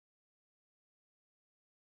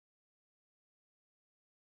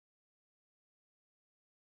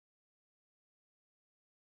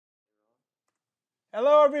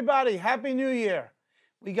Hello, everybody. Happy New Year.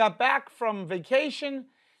 We got back from vacation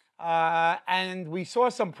and we saw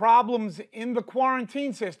some problems in the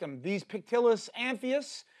quarantine system. These Pictillus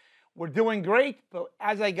Anthias were doing great, but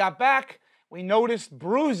as I got back, we noticed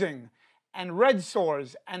bruising and red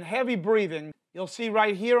sores and heavy breathing. You'll see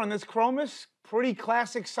right here on this chromis, pretty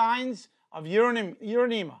classic signs of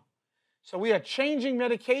uronema. So we are changing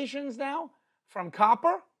medications now from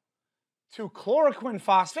copper to chloroquine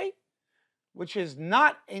phosphate, which is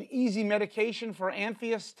not an easy medication for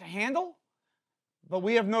Anthias to handle, but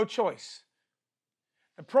we have no choice.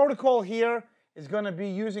 The protocol here is going to be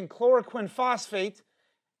using chloroquine phosphate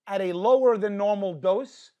at a lower than normal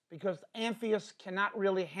dose because Anthias cannot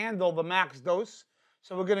really handle the max dose.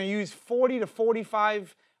 So we're going to use 40 to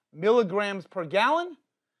 45 milligrams per gallon,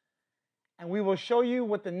 and we will show you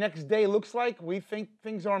what the next day looks like. We think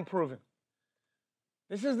things are improving.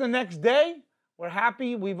 This is the next day. We're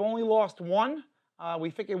happy we've only lost one. We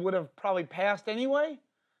think it would have probably passed anyway.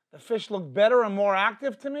 The fish look better and more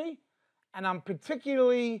active to me. And I'm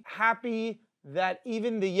particularly happy that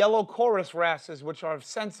even the yellow chorus wrasses, which are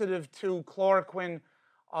sensitive to chloroquine,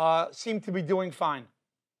 seem to be doing fine.